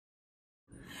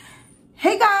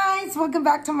Hey guys, welcome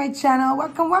back to my channel.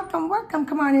 Welcome.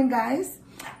 Come on in, guys.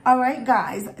 All right,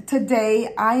 guys,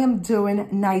 today I am doing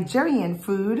Nigerian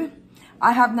food.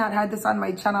 I have not had this on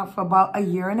my channel for about a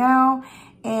year now.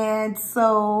 And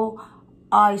so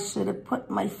I should have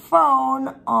put my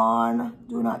phone on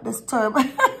Do Not Disturb.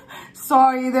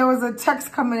 Sorry, there was a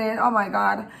text coming in. Oh my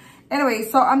God. Anyway,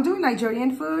 so I'm doing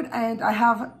Nigerian food and I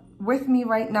have with me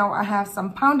right now, I have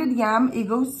some pounded yam,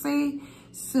 egusi,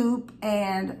 soup,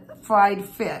 and fried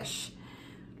fish.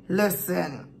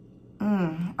 Listen,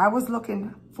 I was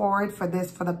looking forward for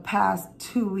this for the past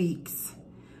 2 weeks.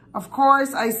 Of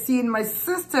course, I seen my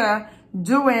sister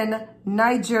doing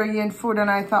Nigerian food and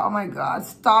I thought, oh my God,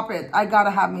 stop it. I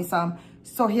gotta have me some.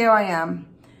 So here I am.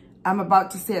 I'm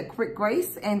about to say a quick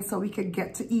grace and so we could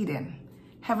get to eating.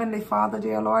 Heavenly Father,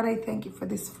 dear Lord, I thank you for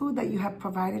this food that you have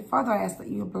provided. Father, I ask that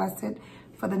you bless it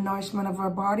for the nourishment of our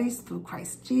bodies through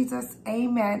Christ Jesus.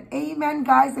 Amen. Amen,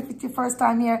 guys. If it's your first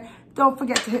time here, don't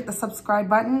forget to hit the subscribe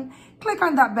button. Click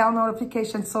on that bell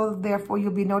notification so therefore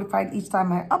you'll be notified each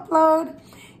time I upload.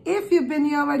 If you've been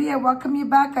here already, I welcome you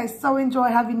back. I so enjoy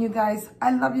having you guys.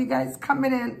 I love you guys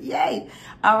coming in. Yay.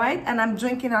 All right. And I'm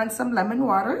drinking on some lemon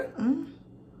water.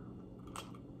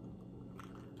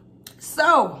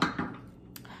 So,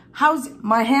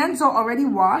 my hands are already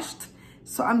washed.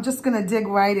 So I'm just going to dig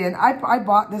right in. I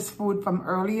bought this food from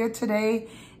earlier today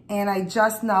and I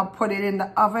just now put it in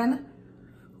the oven.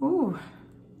 To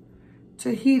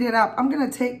heat it up. I'm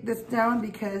going to take this down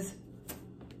because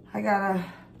I got to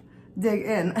dig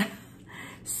in.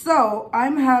 So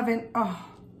I'm having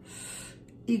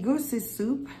egusi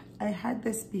soup. I had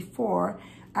this before.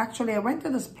 Actually, I went to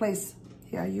this place.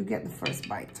 Yeah, you get the first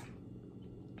bite.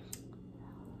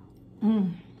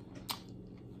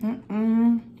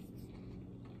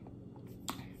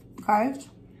 Guys,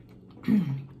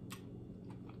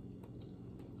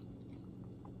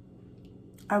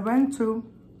 I went to,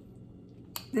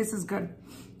 this is good.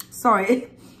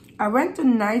 Sorry. I went to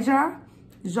Nigerian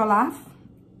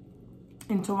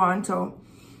in Toronto.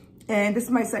 And this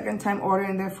is my second time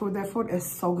ordering their food. Their food is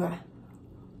so good.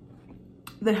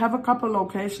 They have a couple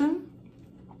locations.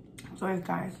 Sorry,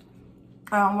 guys.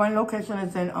 One location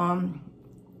is in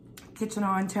Kitchener,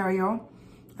 Ontario.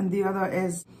 And the other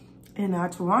is in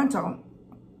Toronto.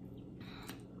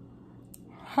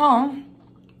 Oh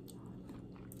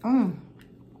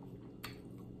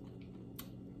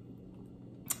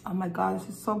my God, this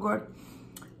is so good.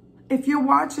 If you're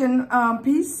watching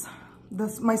Peace,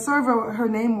 my server, her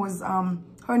name is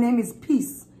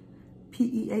Peace,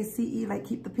 P-E-A-C-E, like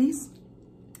keep the peace.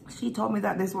 She told me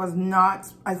that this was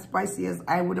not as spicy as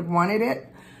I would have wanted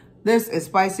it. This is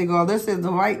spicy, girl. This is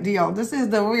the right deal. This is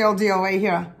the real deal right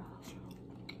here.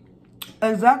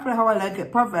 Exactly how I like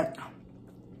it. Perfect.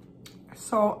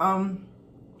 So, I'm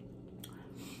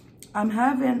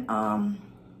having,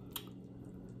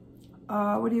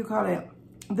 what do you call it?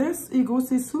 This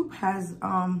egusi soup has,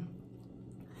 oh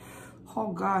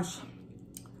gosh,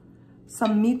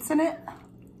 some meats in it.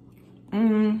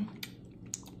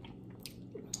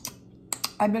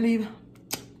 I believe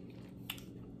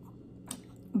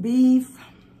beef,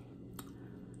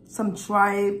 some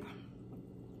tripe,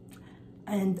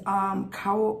 and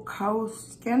cow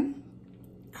skin.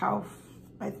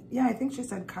 Yeah, I think she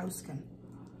said cow skin.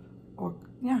 Or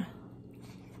yeah.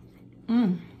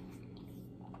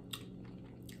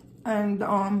 And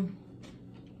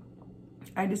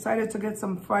I decided to get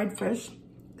some fried fish.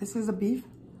 This is a beef.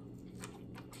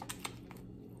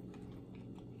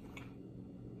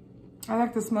 I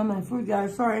like to smell my food,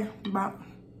 guys. Sorry, but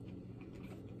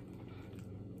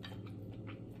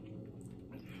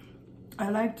I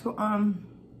like to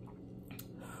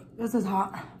this is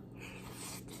hot.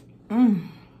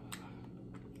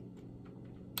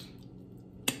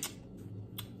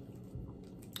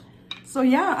 So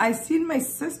yeah, I seen my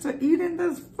sister eating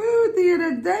this food the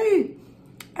other day.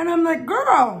 And I'm like,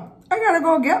 girl, I gotta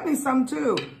go get me some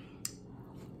too.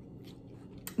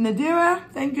 Nadira,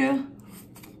 thank you.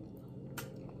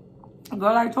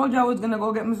 Girl, I told you I was gonna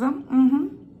go get me some.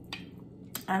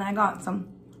 And I got some.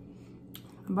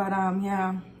 But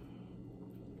yeah.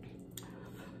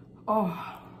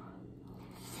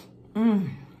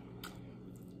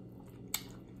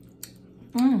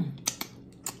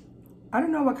 I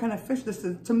don't know what kind of fish this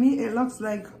is. To me, it looks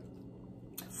like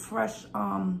fresh,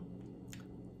 let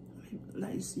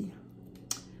me see.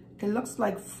 It looks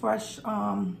like fresh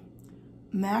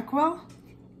mackerel.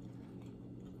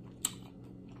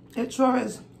 It sure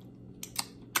is.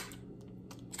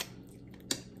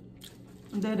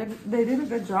 They did a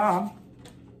good job.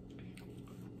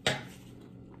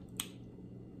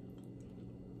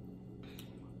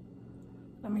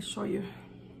 Let me show you.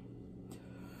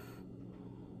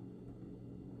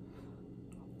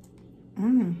 What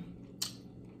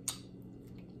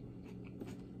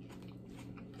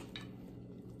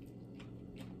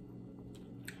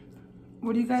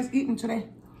are you guys eating today?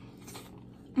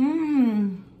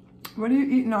 What are you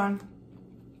eating on?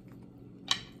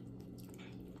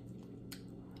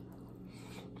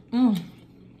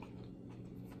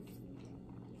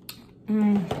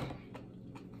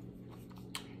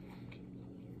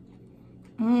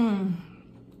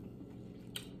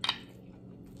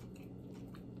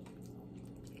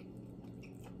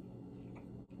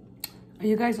 Are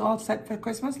you guys all set for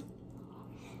Christmas?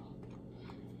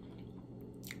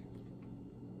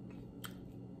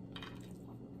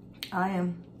 I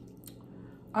am.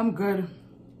 I'm good.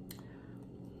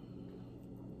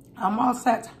 I'm all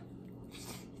set.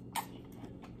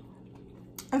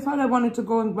 I thought I wanted to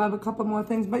go and grab a couple more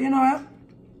things, but you know what?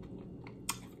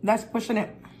 That's pushing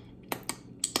it.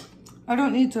 I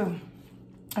don't need to.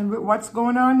 And with what's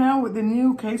going on now with the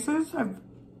new cases,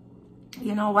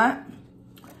 you know what?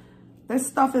 This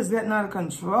stuff is getting out of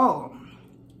control.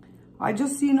 I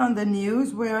just seen on the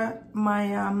news where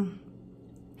my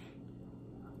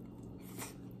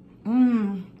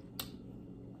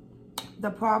the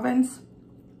province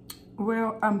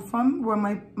where I'm from, where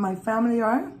my family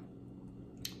are,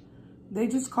 they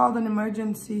just called an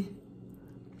emergency.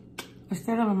 A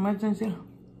state of emergency.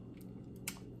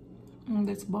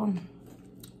 That's bone.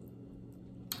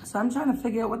 So I'm trying to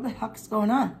figure out what the heck's going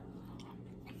on.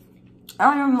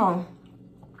 I don't know.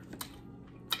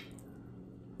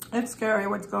 It's scary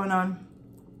what's going on.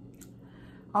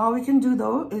 All we can do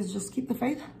though is just keep the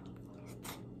faith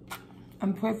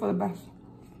and pray for the best.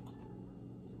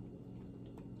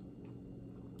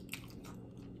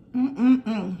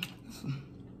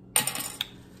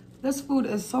 This food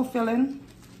is so filling.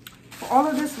 For all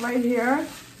of this right here,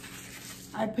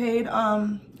 I paid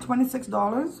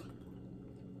 $26.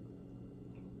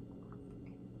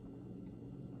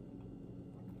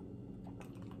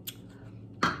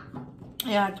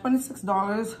 Yeah,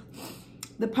 $26.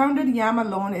 The pounded yam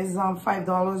alone is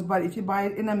 $5, but if you buy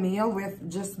it in a meal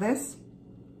with just this,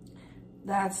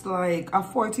 that's like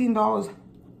 $14.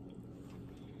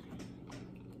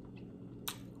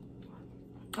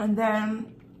 And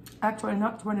then, actually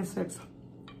not 26,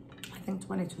 I think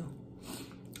 22.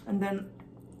 And then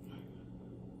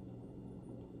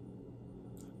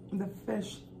the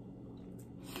fish.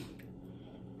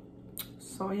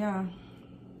 So yeah.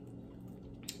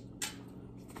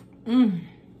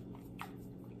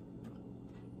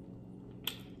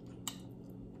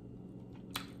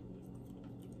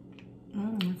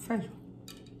 Fish.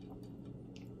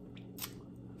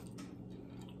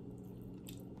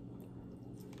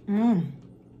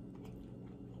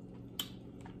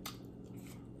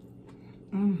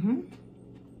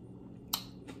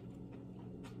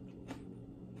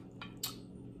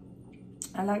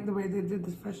 I like the way they did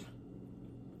this fish.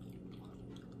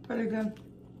 Pretty good.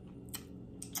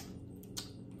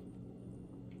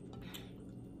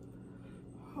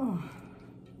 Oh.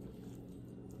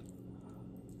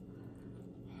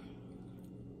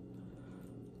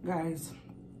 Guys,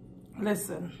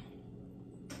 listen.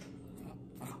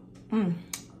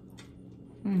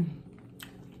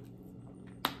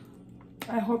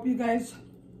 I hope you guys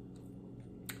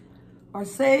are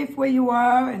safe where you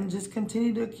are and just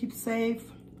continue to keep safe.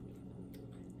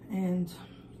 And,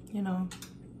 you know,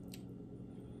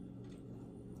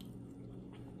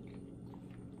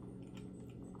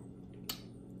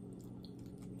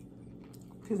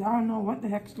 because I don't know what the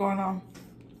heck's going on.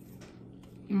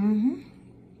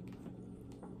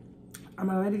 I'm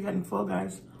already getting full,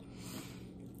 guys.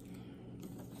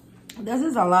 This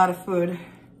is a lot of food.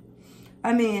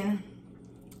 I mean,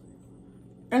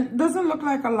 it doesn't look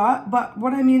like a lot, but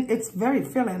what I mean, it's very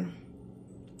filling.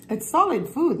 It's solid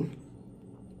food.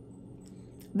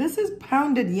 This is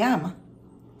pounded yam.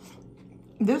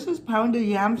 This is pounded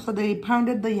yam, so they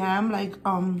pounded the yam like,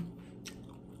 I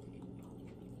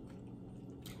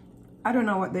don't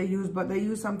know what they use, but they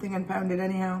use something and pound it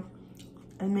anyhow.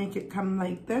 And make it come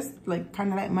like this, like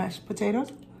kind of like mashed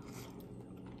potatoes.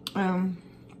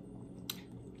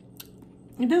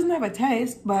 It doesn't have a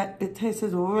taste, but it tastes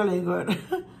really good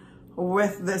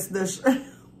with this dish.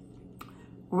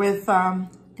 With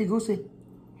Egusi.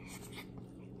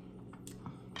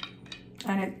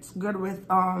 And it's good with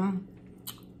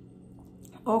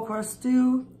okra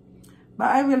stew. But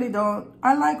I really don't,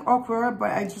 I like okra, but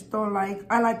I just don't like,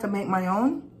 I like to make my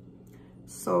own.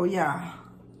 So yeah.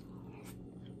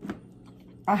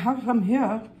 I have some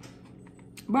here,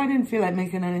 but I didn't feel like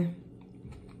making any.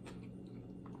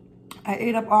 I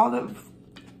ate up all the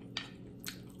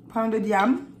pounded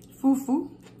yam,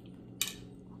 fufu.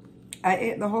 I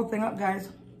ate the whole thing up, guys.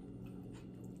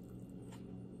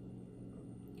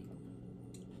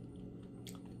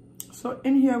 So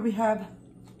in here we have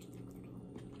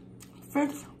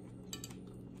fish,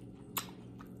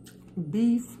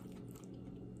 beef,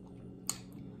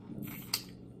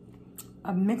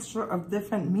 a mixture of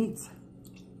different meats.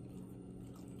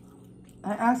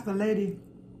 I asked the lady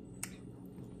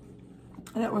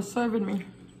that was serving me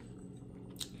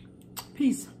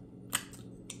peace,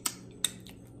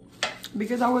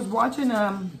 because I was watching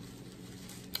no,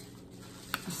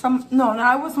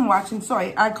 I wasn't watching,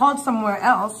 sorry. I called somewhere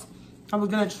else. I was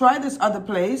gonna try this other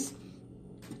place,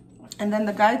 and then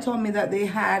the guy told me that they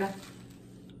had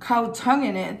cow tongue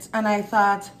in it, and I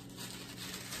thought,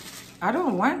 I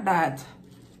don't want that.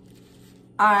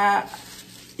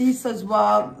 He says,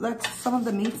 well, that's some of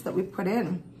the meats that we put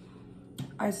in.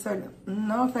 I said,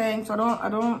 no thanks, I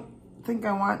don't think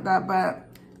I want that, but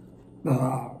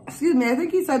excuse me, I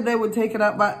think he said they would take it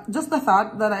up, but just the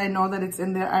thought that I know that it's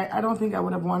in there, I don't think I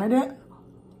would have wanted it.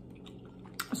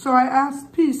 So I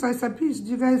asked Peace, I said, Peace, do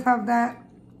you guys have that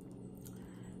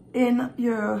in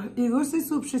your Egusi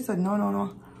soup? She said, no, no,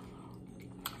 no.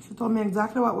 She told me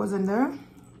exactly what was in there.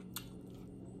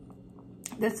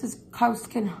 This is cow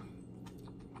skin.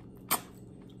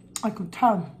 I could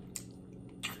tell.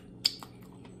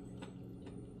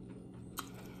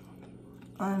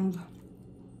 And,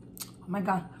 oh my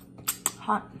God,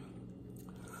 hot.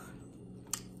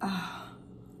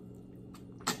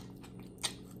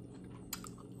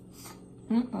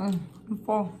 I'm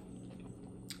full.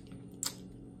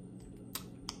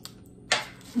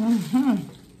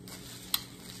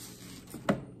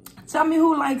 Tell me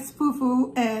who likes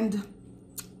fufu and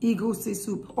egusi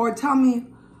soup, or tell me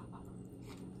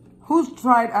who's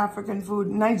tried African food,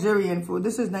 Nigerian food.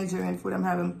 This is Nigerian food I'm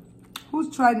having.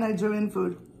 Who's tried Nigerian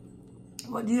food?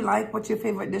 What do you like? What's your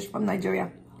favorite dish from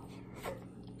Nigeria?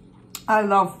 I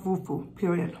love fufu,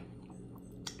 period.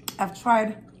 I've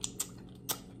tried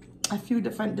a few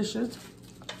different dishes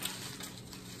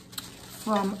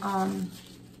from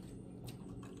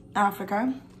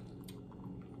Africa.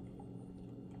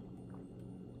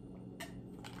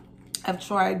 I've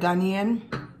tried Ghanaian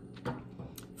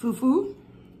fufu.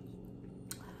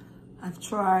 I've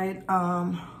tried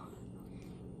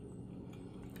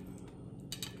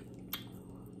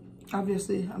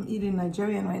obviously I'm eating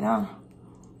Nigerian right now.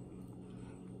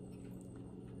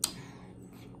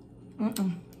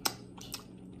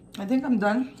 I think I'm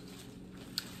done.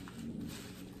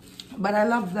 But I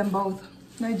love them both,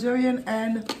 Nigerian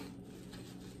and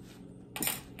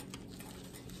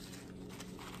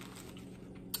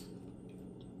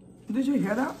did you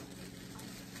hear that?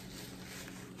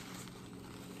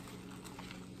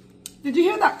 Did you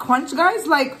hear that crunch, guys?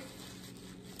 Like,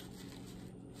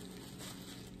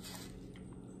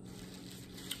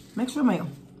 make sure my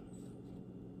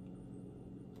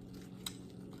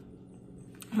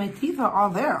teeth are all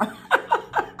there.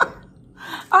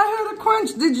 I heard a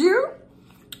crunch, did you?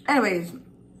 Anyways,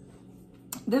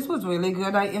 this was really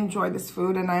good. I enjoyed this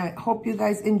food, and I hope you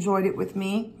guys enjoyed it with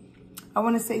me. I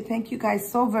want to say thank you guys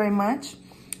so very much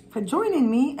for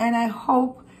joining me, and I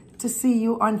hope to see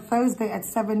you on Thursday at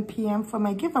 7 p.m. for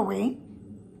my giveaway.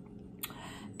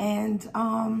 And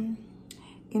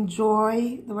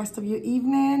enjoy the rest of your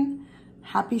evening.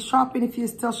 Happy shopping if you're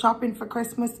still shopping for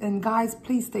Christmas. And guys,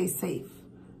 please stay safe.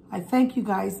 I thank you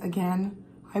guys again.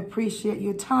 I appreciate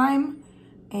your time,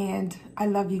 and I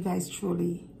love you guys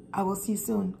truly. I will see you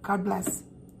soon. God bless.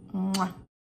 Mwah.